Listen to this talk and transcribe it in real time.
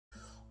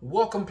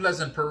Welcome,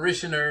 pleasant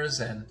parishioners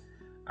and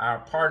our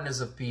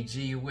partners of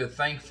PG. We're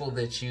thankful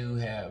that you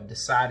have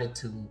decided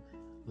to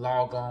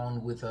log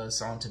on with us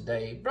on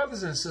today.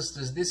 Brothers and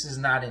sisters, this is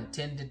not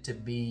intended to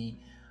be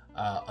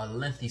a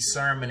lengthy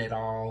sermon at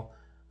all,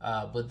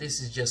 but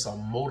this is just a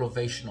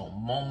motivational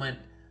moment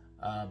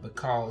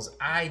because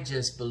I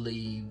just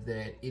believe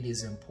that it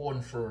is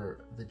important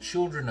for the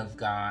children of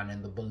God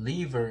and the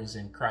believers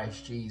in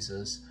Christ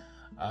Jesus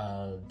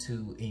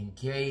to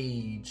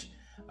engage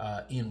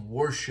in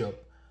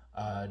worship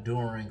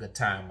during a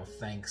time of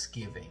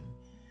thanksgiving.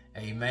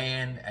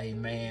 Amen,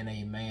 amen,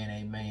 amen,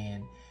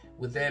 amen.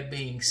 With that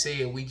being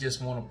said, we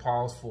just want to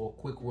pause for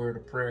a quick word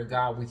of prayer.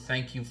 God, we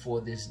thank you for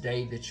this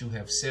day that you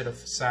have set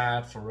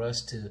aside for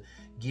us to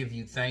give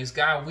you thanks.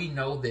 God, we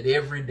know that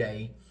every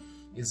day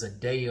is a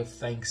day of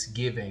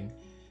thanksgiving.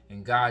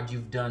 And God,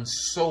 you've done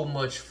so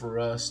much for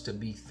us to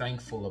be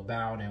thankful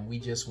about. And we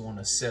just want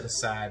to set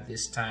aside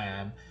this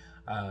time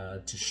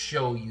to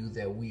show you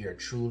that we are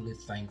truly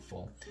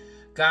thankful.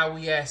 God,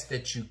 we ask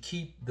that you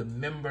keep the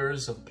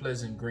members of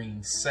Pleasant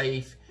Green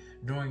safe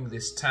during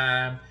this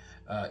time.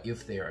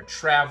 If they are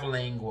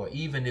traveling or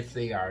even if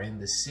they are in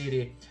the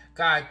city,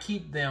 God,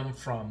 keep them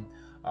from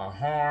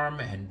harm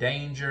and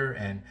danger.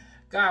 And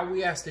God,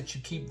 we ask that you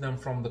keep them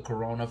from the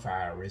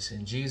coronavirus.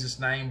 In Jesus'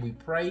 name we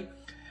pray,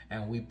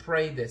 and we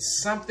pray that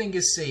something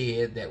is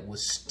said that will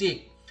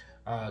stick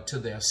to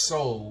their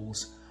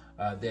souls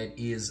that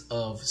is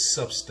of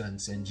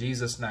substance. In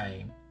Jesus'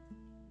 name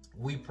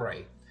we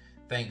pray.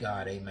 Thank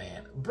God,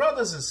 amen.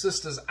 Brothers and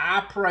sisters,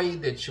 I pray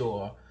that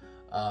your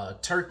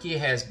turkey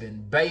has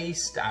been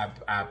basted.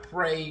 I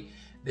pray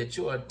that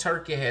your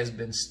turkey has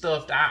been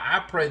stuffed.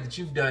 I pray that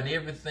you've done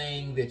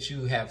everything that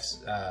you have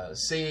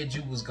said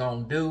you was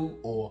going to do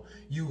or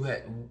you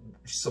had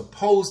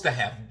supposed to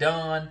have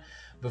done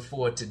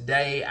before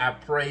today. I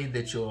pray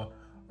that your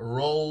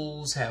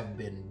rolls have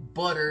been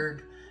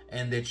buttered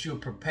and that you're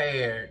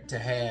prepared to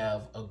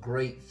have a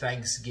great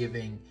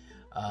Thanksgiving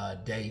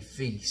Day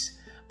feast.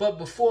 But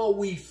before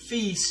we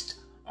feast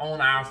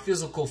on our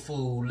physical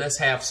food, let's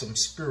have some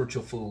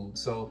spiritual food.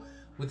 So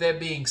with that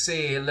being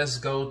said, let's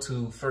go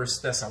to 1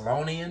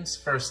 Thessalonians,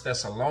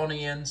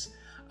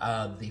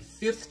 the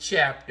 5th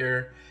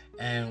chapter,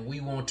 and we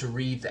want to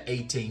read the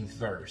 18th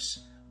verse.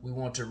 We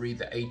want to read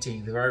the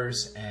 18th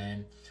verse,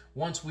 and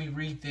once we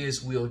read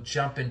this, we'll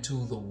jump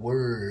into the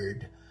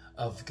Word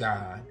of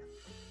God.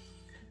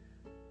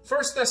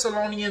 1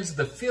 Thessalonians,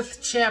 the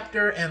 5th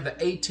chapter and the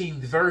 18th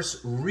verse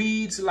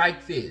reads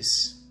like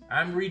this.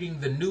 I'm reading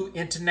the New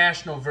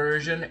International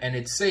Version, and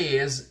it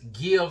says,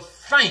 "Give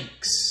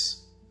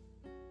thanks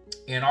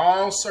in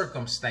all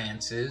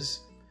circumstances,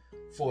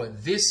 for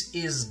this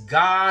is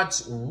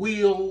God's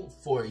will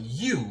for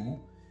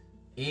you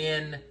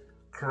in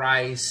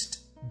Christ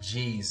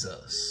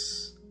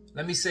Jesus."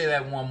 Let me say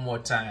that one more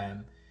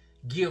time.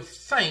 Give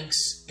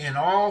thanks in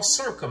all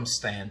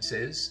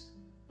circumstances,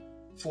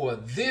 for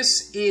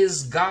this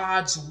is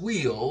God's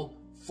will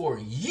for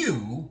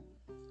you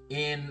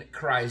in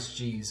Christ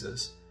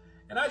Jesus.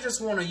 And I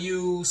just want to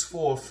use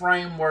for a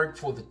framework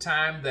for the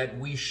time that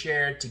we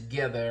share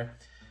together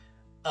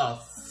a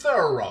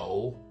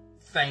thorough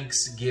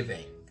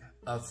thanksgiving.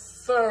 A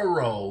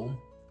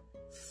thorough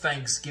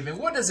thanksgiving.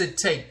 What does it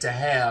take to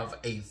have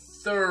a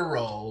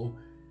thorough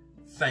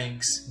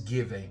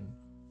thanksgiving?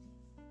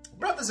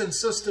 Brothers and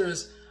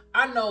sisters,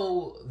 I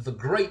know the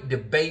great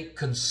debate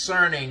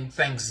concerning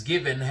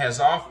Thanksgiving has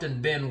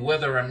often been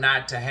whether or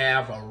not to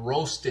have a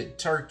roasted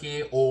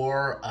turkey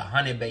or a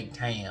honey-baked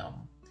ham.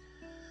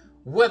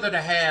 Whether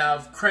to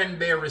have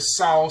cranberry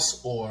sauce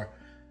or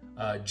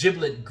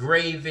giblet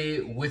gravy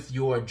with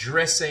your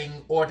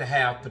dressing, or to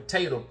have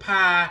potato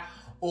pie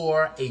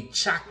or a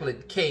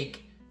chocolate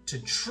cake to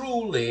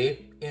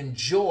truly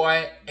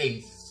enjoy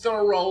a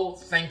thorough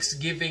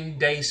Thanksgiving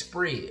Day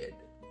spread.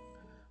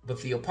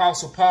 But the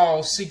Apostle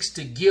Paul seeks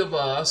to give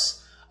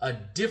us a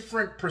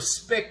different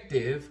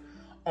perspective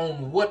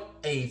on what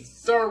a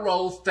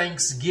thorough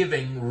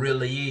Thanksgiving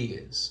really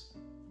is.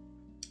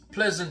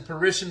 Pleasant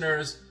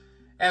parishioners,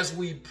 as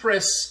we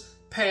press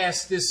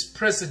past this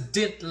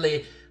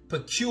precedently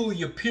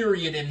peculiar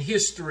period in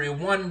history,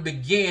 one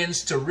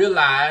begins to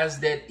realize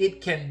that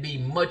it can be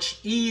much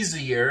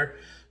easier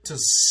to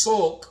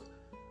sulk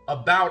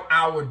about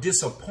our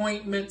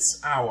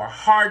disappointments, our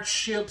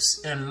hardships,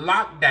 and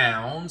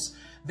lockdowns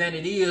than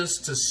it is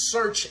to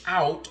search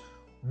out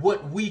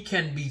what we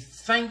can be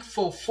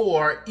thankful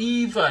for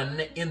even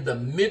in the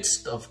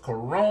midst of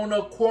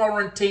corona,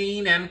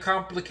 quarantine, and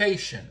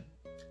complication.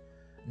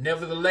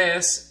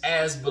 Nevertheless,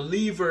 as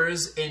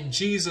believers in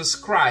Jesus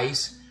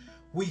Christ,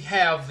 we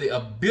have the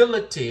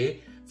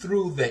ability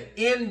through the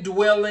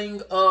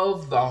indwelling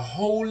of the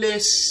Holy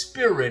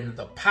Spirit,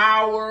 the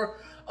power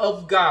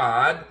of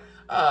God,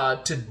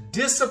 to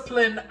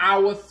discipline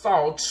our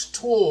thoughts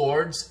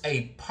towards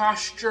a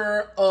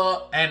posture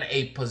and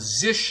a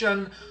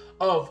position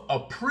of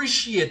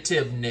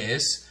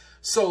appreciativeness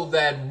so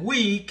that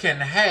we can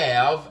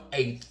have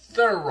a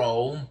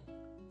thorough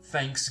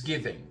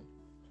thanksgiving.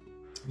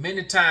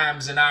 Many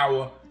times in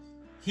our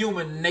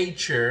human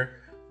nature,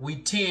 we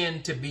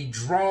tend to be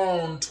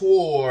drawn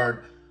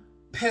toward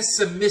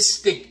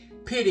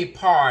pessimistic pity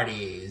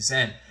parties,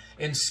 and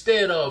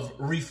instead of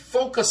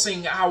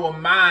refocusing our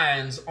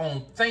minds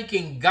on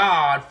thanking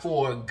God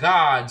for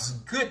God's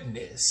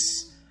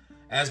goodness.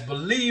 As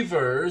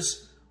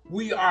believers,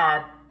 we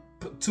are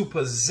to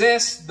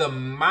possess the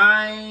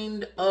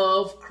mind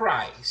of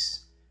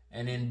Christ,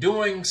 and in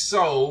doing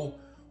so,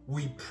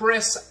 we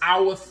press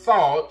our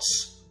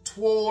thoughts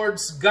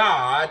towards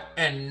God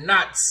and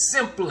not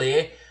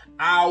simply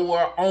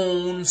our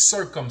own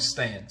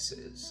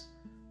circumstances,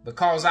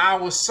 because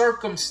our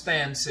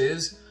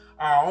circumstances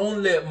are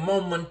only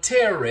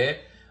momentary,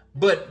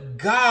 but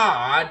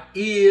God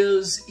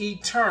is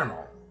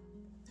eternal.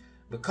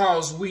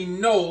 Because we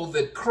know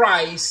that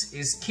Christ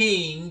is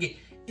King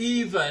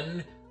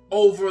even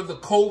over the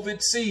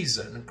COVID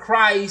season.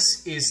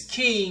 Christ is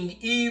King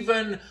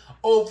even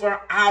over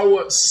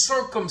our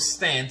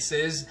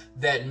circumstances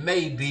that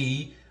may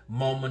be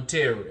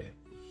momentary.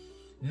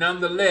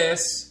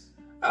 Nonetheless,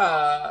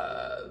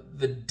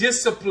 the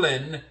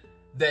discipline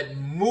that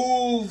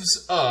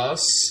moves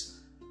us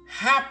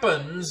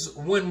happens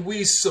when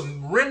we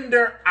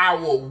surrender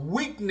our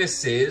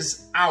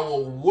weaknesses, our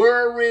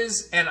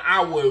worries, and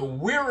our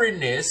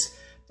weariness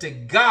to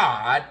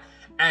God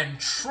and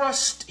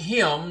trust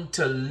Him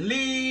to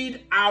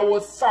lead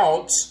our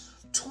thoughts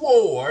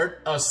toward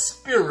a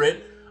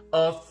spirit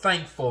of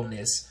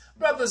thankfulness.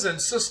 Brothers and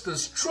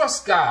sisters,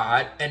 trust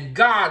God, and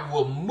God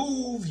will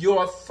move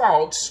your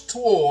thoughts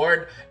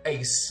toward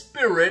a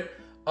spirit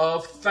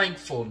of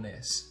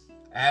thankfulness.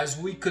 As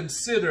we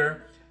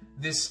consider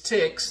this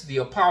text, the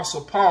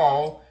Apostle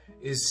Paul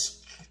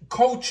is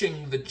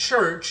coaching the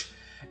church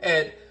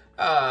at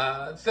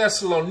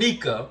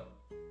Thessalonica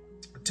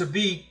to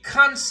be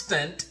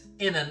constant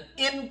in an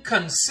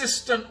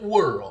inconsistent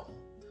world.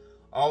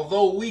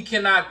 Although we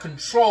cannot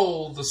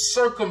control the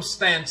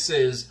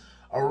circumstances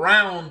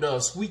around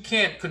us, we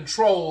can't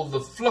control the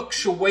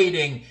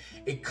fluctuating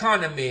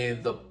economy,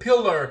 the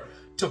pillar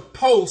to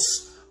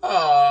post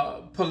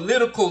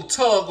political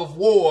tug of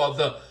war,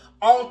 the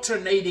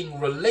alternating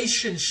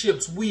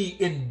relationships we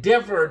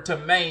endeavor to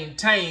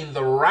maintain,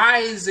 the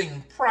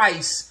rising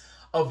price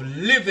of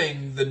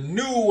living, the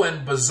new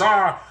and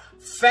bizarre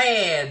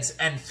fads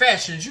and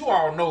fashions. You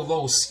all know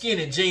those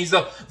skinny jeans,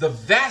 the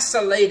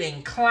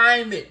vacillating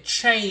climate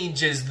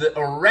changes, the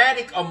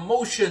erratic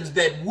emotions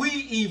that we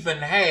even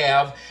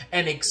have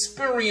and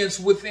experience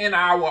within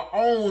our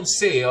own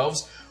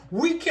selves.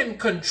 We can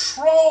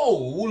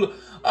control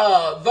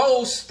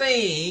those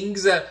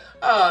things that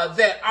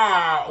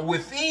are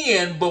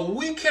within, but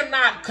we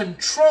cannot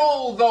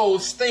control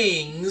those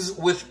things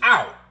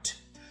without.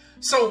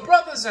 So,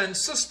 brothers and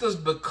sisters,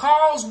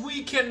 because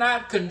we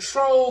cannot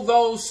control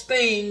those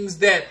things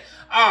that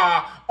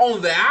are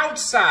on the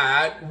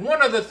outside,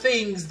 one of the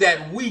things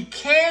that we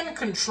can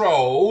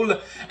control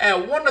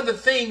and one of the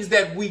things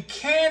that we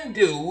can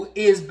do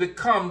is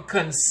become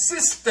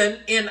consistent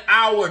in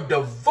our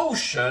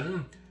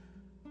devotion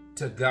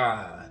to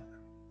God.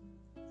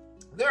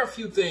 There are a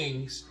few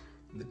things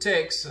in the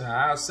text,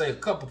 I'll say a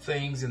couple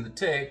things in the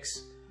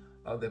text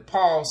that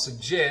Paul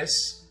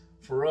suggests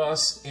for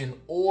us in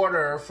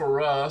order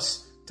for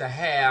us to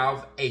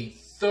have a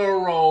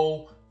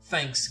thorough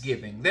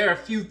thanksgiving. There are a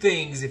few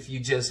things, if you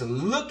just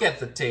look at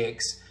the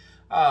text,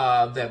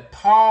 that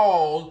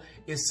Paul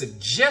is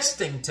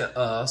suggesting to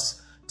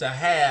us to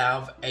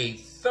have a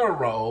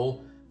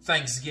thorough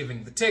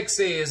thanksgiving. The text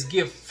says,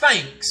 give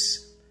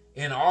thanks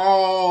in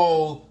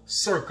all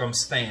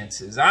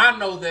circumstances. I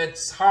know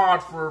that's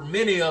hard for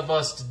many of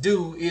us to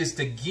do, is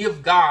to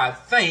give God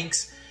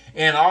thanks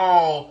in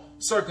all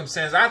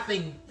circumstances. I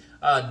think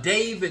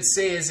David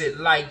says it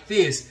like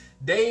this.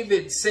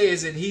 David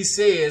says it, he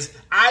says,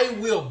 I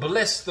will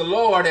bless the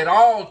Lord at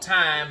all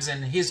times,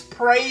 and his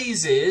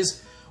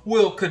praises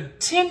will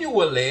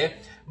continually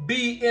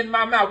be in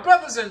my mouth.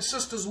 Brothers and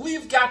sisters,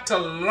 we've got to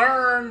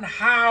learn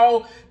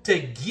how to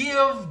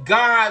give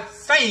God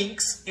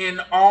thanks in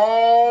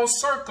all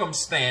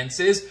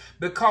circumstances,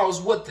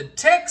 because what the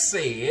text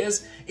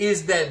says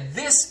is that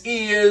this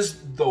is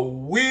the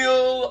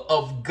will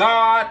of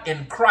God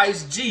in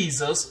Christ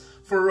Jesus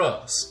for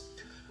us.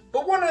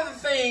 But one of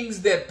the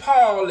things that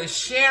Paul is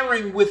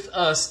sharing with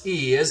us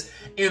is,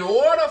 in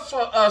order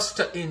for us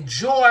to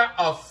enjoy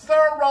a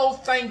thorough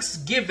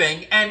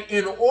thanksgiving and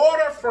in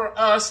order for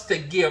us to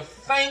give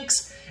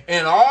thanks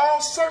in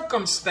all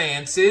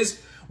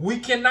circumstances, we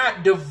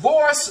cannot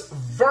divorce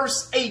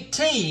verse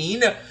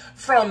 18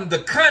 from the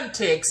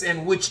context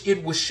in which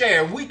it was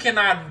shared. We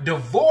cannot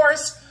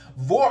divorce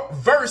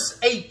verse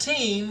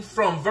 18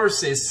 from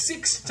verses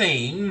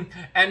 16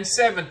 and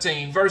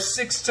 17. Verse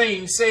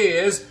 16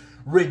 says,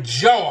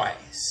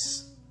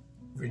 rejoice.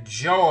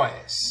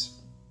 Rejoice.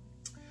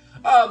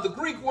 The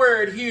Greek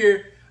word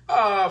here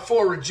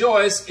for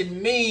rejoice, it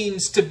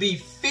means to be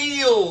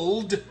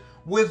filled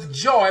with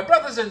joy.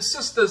 Brothers and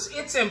sisters,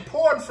 it's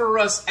important for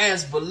us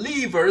as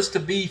believers to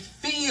be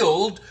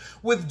filled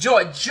with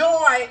joy.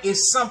 Joy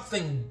is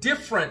something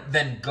different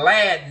than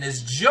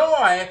gladness.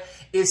 Joy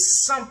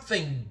is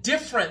something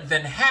different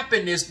than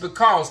happiness,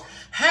 because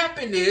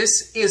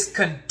happiness is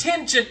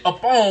contingent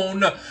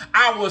upon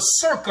our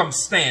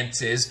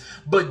circumstances,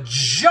 but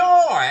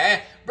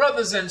joy,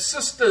 brothers and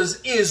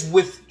sisters, is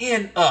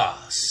within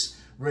us.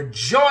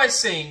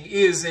 Rejoicing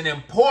is an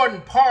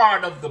important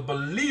part of the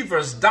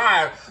believer's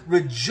diet.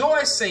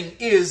 Rejoicing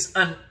is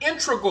an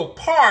integral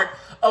part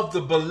of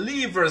the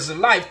believer's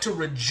life. To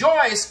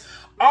rejoice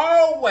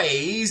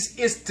always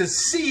is to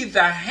see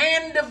the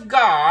hand of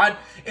God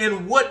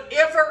in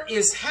whatever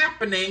is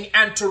happening,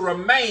 and to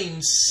remain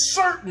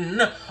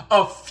certain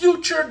of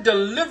future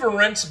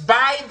deliverance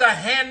by the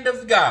hand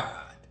of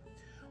God.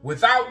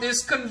 Without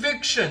this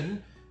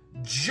conviction,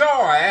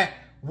 joy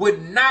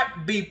would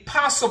not be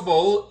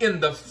possible in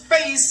the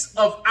face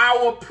of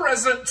our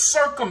present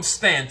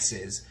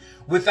circumstances.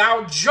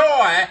 Without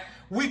joy,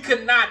 we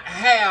could not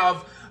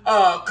have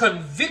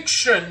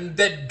conviction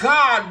that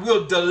God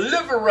will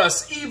deliver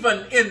us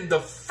even in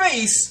the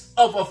face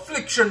of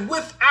affliction.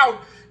 Without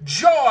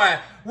joy,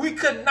 we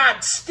could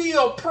not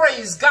still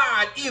praise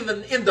God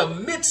even in the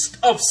midst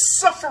of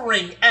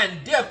suffering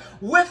and death.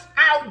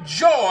 Without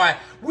joy,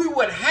 we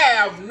would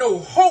have no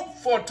hope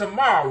for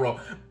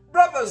tomorrow.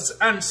 Brothers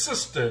and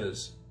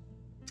sisters,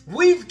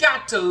 we've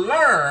got to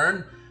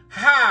learn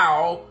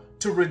how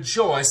to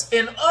rejoice.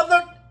 In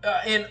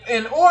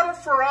order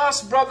for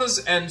us, brothers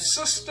and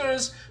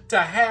sisters,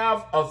 to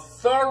have a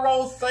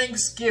thorough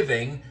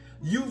thanksgiving,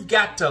 you've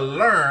got to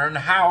learn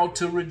how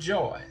to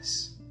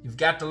rejoice. You've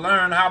got to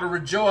learn how to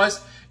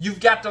rejoice. You've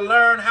got to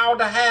learn how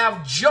to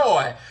have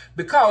joy,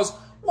 because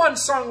one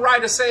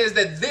songwriter says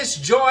that this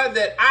joy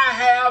that I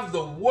have,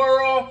 the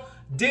world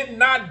did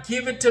not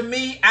give it to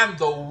me, and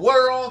the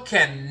world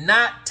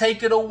cannot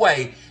take it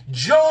away.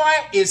 Joy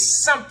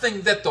is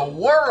something that the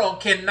world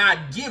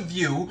cannot give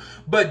you,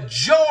 but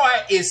joy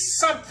is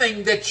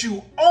something that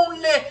you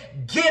only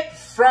get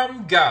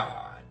from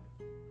God.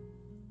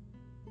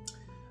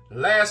 The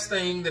last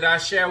thing that I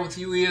share with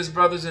you is,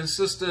 brothers and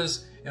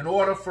sisters, in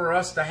order for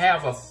us to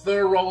have a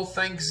thorough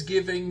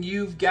thanksgiving,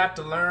 you've got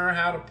to learn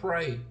how to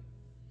pray.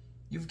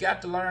 You've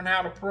got to learn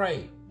how to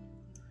pray.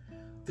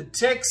 The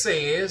text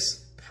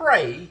says,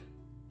 pray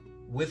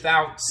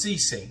without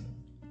ceasing.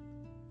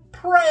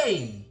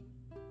 Pray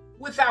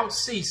without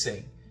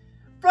ceasing.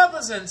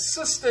 Brothers and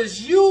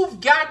sisters,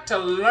 you've got to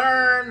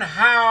learn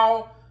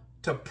how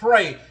to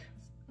pray.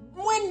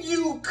 When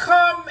you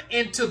come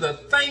into the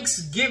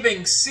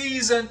Thanksgiving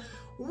season,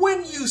 when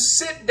you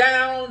sit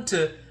down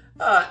to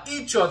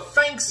eat your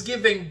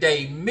Thanksgiving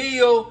Day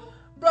meal,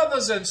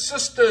 brothers and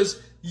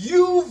sisters,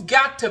 you've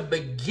got to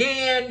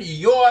begin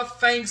your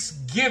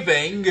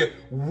Thanksgiving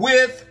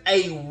with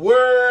a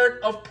word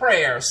of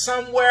prayer.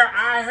 Somewhere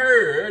I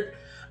heard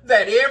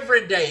that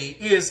every day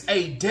is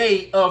a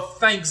day of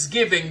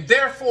thanksgiving.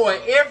 Therefore,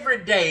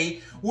 every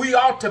day we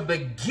ought to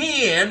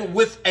begin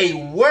with a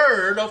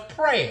word of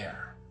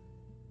prayer.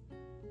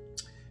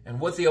 And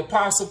what the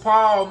Apostle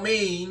Paul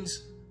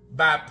means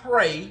by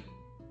pray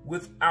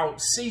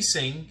without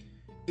ceasing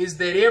is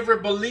that every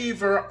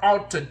believer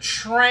ought to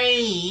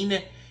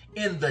train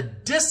in the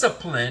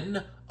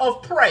discipline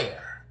of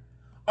prayer.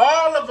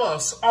 All of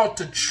us ought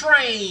to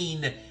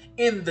train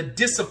in the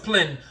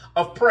discipline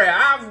of prayer.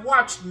 I've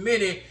watched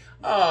many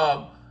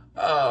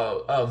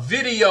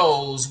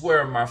videos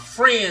where my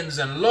friends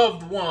and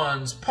loved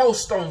ones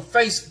post on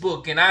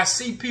Facebook, and I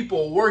see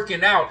people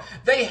working out.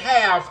 They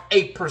have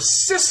a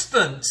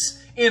persistence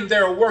in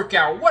their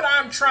workout. What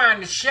I'm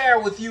trying to share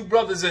with you,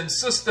 brothers and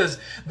sisters,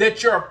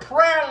 that your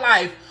prayer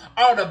life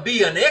ought to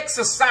be an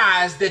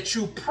exercise that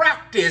you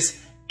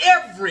practice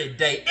every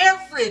day.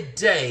 Every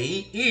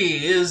day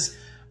is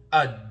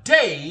a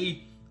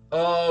day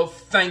of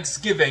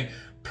thanksgiving.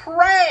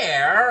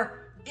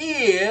 Prayer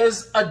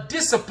is a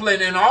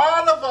discipline, and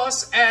all of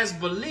us as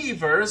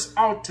believers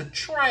ought to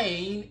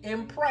train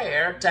in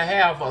prayer to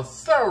have a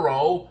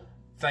thorough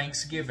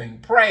thanksgiving.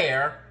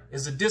 Prayer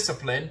is a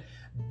discipline.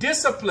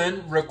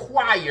 Discipline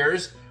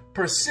requires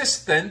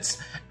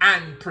persistence,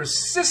 and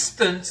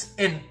persistence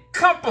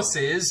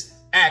encompasses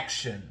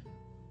action.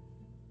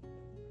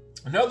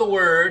 In other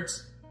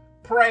words,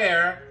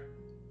 prayer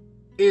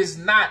is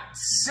not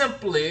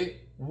simply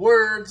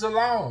words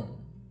alone.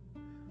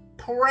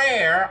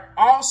 Prayer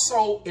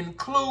also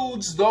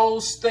includes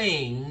those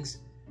things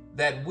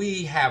that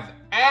we have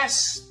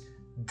asked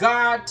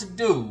God to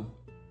do.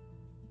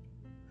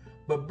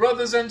 But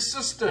brothers and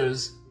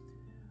sisters,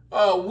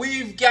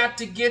 we've got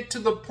to get to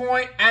the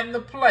point and the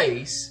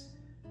place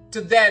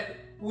to that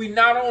we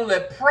not only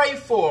pray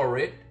for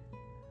it,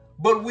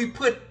 but we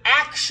put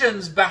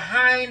actions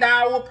behind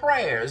our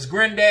prayers.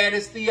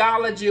 Granddaddy's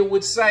theology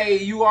would say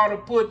you ought to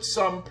put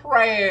some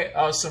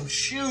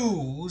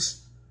shoes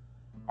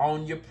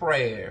on your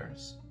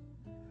prayers.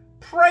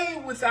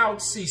 Pray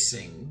without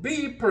ceasing.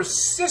 Be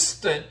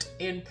persistent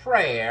in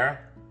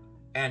prayer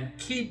and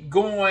keep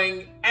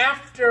going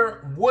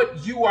after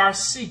what you are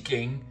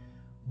seeking.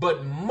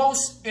 But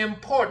most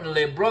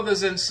importantly,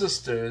 brothers and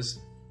sisters,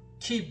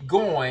 keep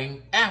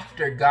going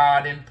after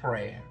God in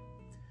prayer.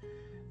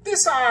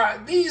 These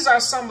are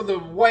some of the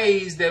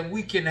ways that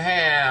we can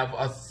have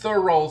a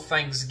thorough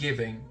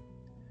thanksgiving.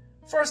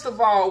 First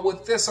of all,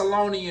 what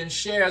Thessalonians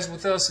shares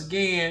with us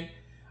again,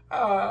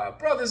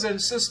 brothers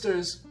and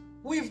sisters,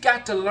 we've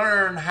got to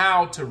learn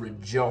how to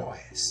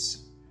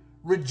rejoice.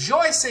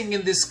 Rejoicing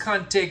in this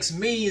context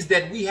means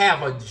that we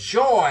have a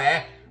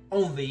joy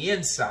on the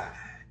inside.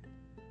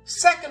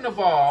 Second of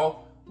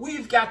all,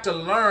 we've got to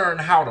learn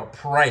how to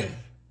pray.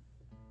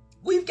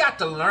 We've got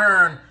to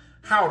learn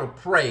how to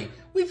pray.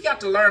 We've got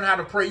to learn how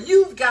to pray.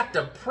 You've got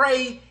to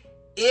pray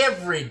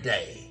every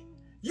day.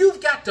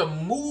 You've got to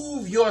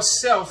move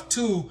yourself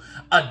to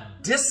a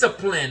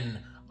discipline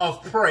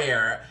of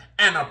prayer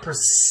and a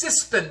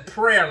persistent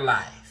prayer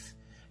life.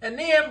 And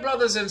then,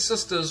 brothers and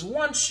sisters,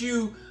 once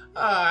you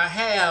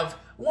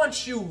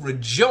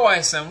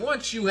rejoice and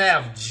once you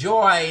have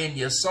joy in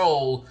your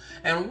soul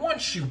and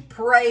once you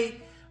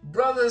pray,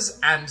 brothers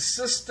and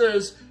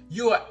sisters,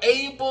 you are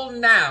able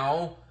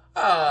now,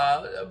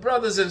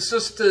 brothers and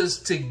sisters,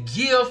 to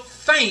give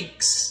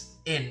thanks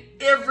in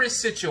every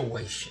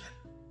situation.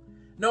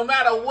 No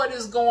matter what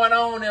is going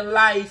on in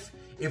life,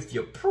 if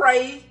you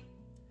pray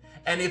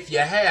and if you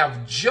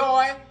have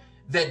joy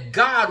that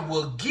God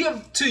will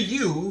give to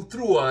you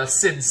through a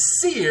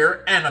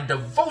sincere and a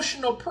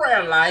devotional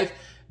prayer life,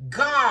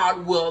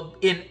 God will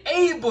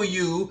enable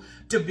you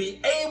to be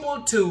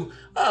able to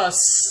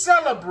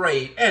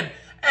celebrate and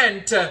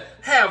to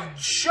have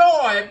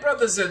joy,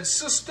 brothers and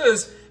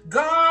sisters.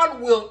 God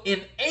will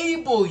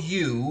enable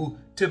you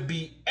to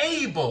be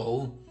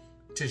able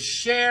to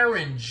share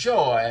in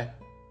joy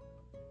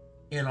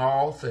in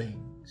all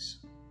things.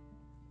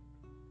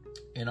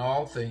 In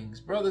all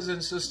things. Brothers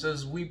and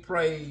sisters, we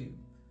pray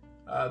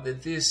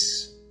that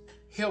this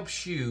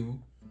helps you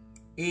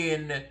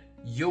in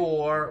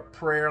your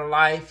prayer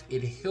life.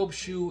 It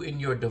helps you in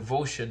your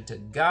devotion to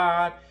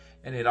God,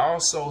 and it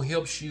also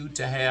helps you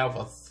to have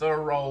a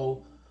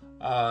thorough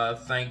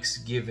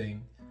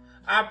Thanksgiving.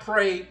 I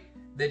pray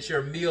that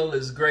your meal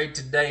is great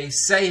today.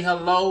 Say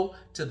hello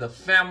to the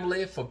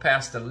family for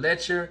Pastor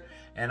Letcher,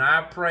 and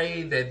I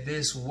pray that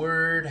this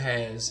word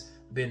has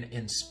been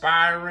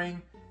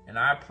inspiring, and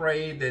I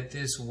pray that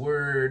this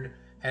word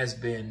has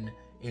been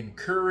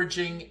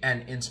encouraging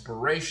and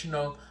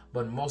inspirational,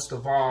 but most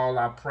of all,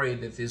 I pray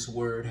that this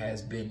word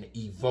has been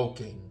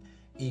evoking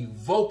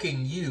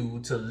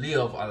you to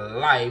live a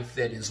life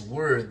that is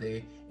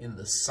worthy in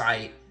the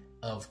sight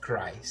of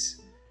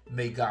Christ.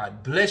 May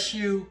God bless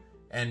you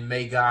and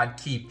may God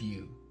keep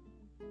you.